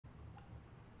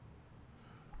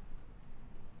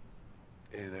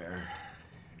Hey there.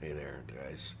 Hey there,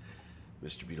 guys.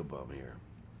 Mr.BeetleBum here.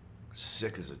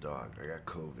 Sick as a dog. I got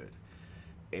COVID.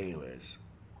 Anyways,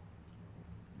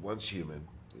 once human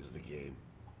is the game,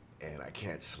 and I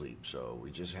can't sleep, so we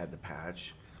just had the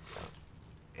patch,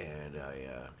 and I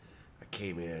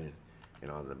came in,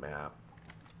 and on the map,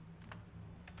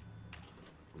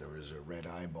 there was a red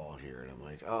eyeball here, and I'm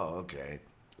like, oh, okay,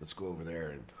 let's go over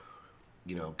there, and,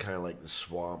 kind of like the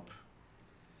swamp.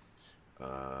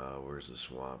 Where's the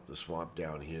swamp? The swamp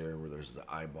down here where there's the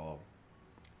eyeball,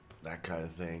 that kind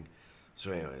of thing.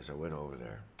 So anyways, I went over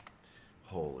there.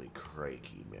 Holy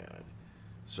crikey, man.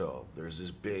 So there's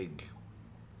this big,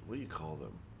 what do you call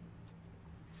them?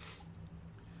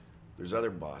 There's other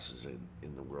bosses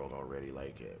in the world already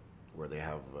like it, where they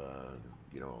have, a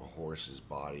horse's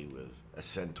body with a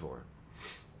centaur.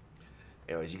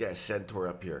 Anyways, you got a centaur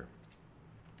up here.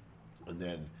 And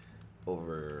then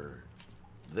over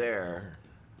there,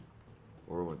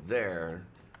 or over there,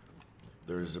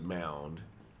 there's a mound,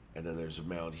 and then there's a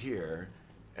mound here,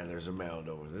 and there's a mound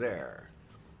over there,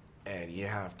 and you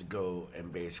have to go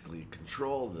and basically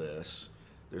control this.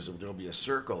 There'll be a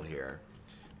circle here,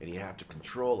 and you have to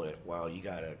control it while you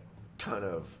got a ton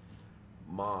of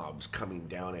mobs coming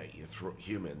down at you,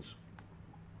 humans,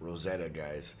 Rosetta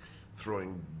guys,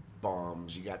 throwing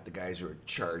bombs. You got the guys who are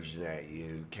charging at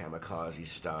you, kamikaze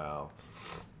style.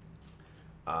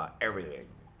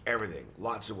 Everything,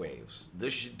 lots of waves.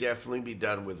 This should definitely be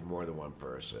done with more than one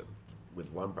person.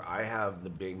 I have the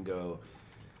bingo.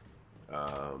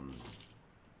 I'm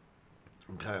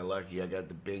kind of lucky. I got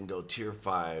the bingo tier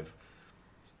 5,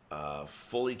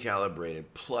 fully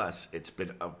calibrated. Plus, it's been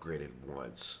upgraded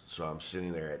once, so I'm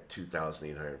sitting there at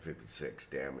 2,856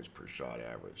 damage per shot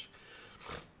average.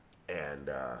 And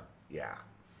yeah,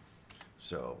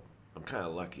 so I'm kind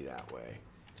of lucky that way.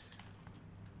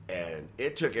 And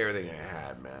it took everything I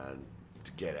had, man,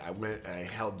 to get it. I went and I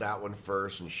held that one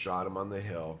first and shot him on the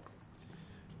hill.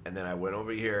 And then I went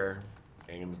over here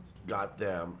and got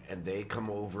them. And they come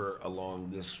over along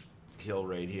this hill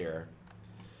right here.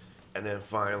 And then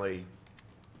finally,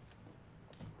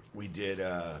 we did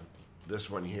this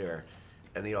one here.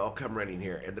 And they all come running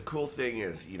here. And the cool thing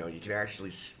is, you can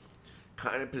actually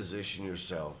kind of position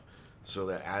yourself so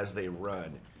that as they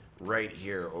run, right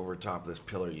here over top of this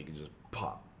pillar, you can just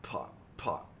pop, pop,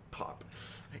 pop, pop.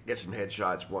 Get some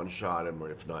headshots, one shot him, or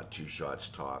if not, 2 shots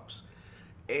tops.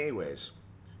 Anyways,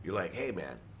 you're like, hey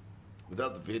man,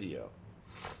 without the video,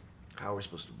 how are we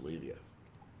supposed to believe you?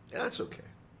 Yeah, that's okay.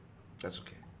 That's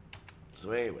okay.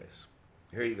 So anyways,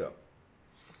 here you go.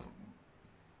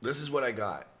 This is what I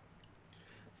got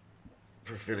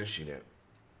for finishing it.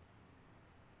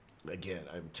 Again,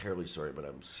 I'm terribly sorry, but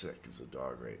I'm sick as a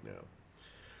dog right now.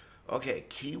 Okay,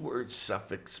 keyword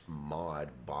suffix mod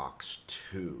box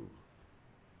 2.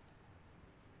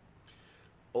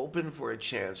 Open for a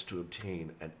chance to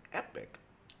obtain an epic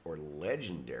or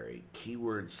legendary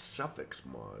keyword suffix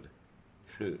mod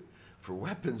for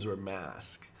weapons or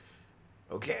mask.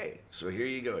 Okay, so here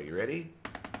you go. You ready?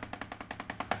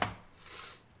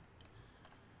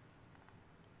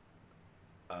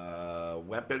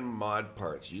 Weapon mod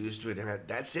parts used to enhance.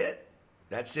 That's it.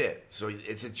 That's it. So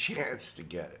it's a chance to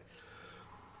get it.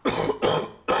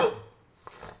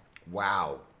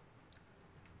 Wow.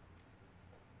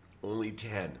 Only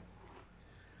 10.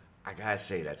 I gotta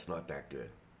say, that's not that good.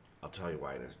 I'll tell you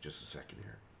why in just a second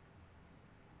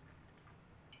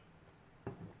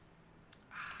here.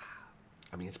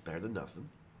 I mean, it's better than nothing.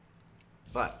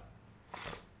 But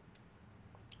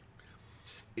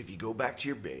if you go back to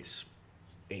your base,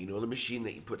 and you know the machine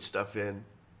that you put stuff in,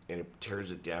 and it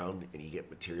tears it down, and you get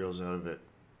materials out of it.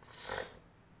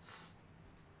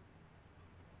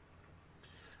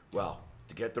 Well,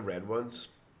 to get the red ones,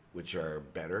 which are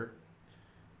better,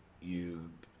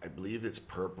 I believe it's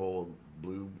purple,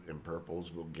 blue, and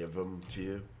purples will give them to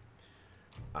you.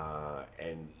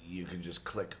 And you can just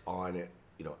click on it,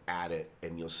 add it,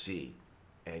 and you'll see.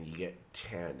 And you get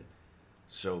 10.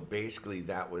 So basically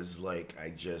that was like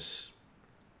I just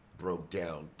broke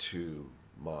down 2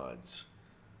 mods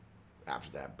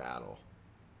after that battle.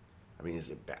 I mean,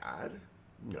 is it bad?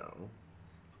 No.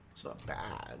 It's not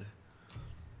bad.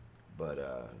 But,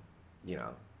 oh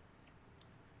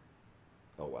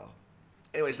well.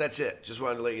 Anyways, that's it. Just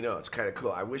wanted to let you know. It's kind of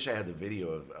cool. I wish I had the video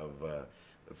of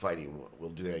fighting.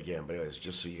 We'll do that again. But anyways,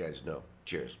 just so you guys know.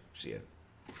 Cheers. See ya.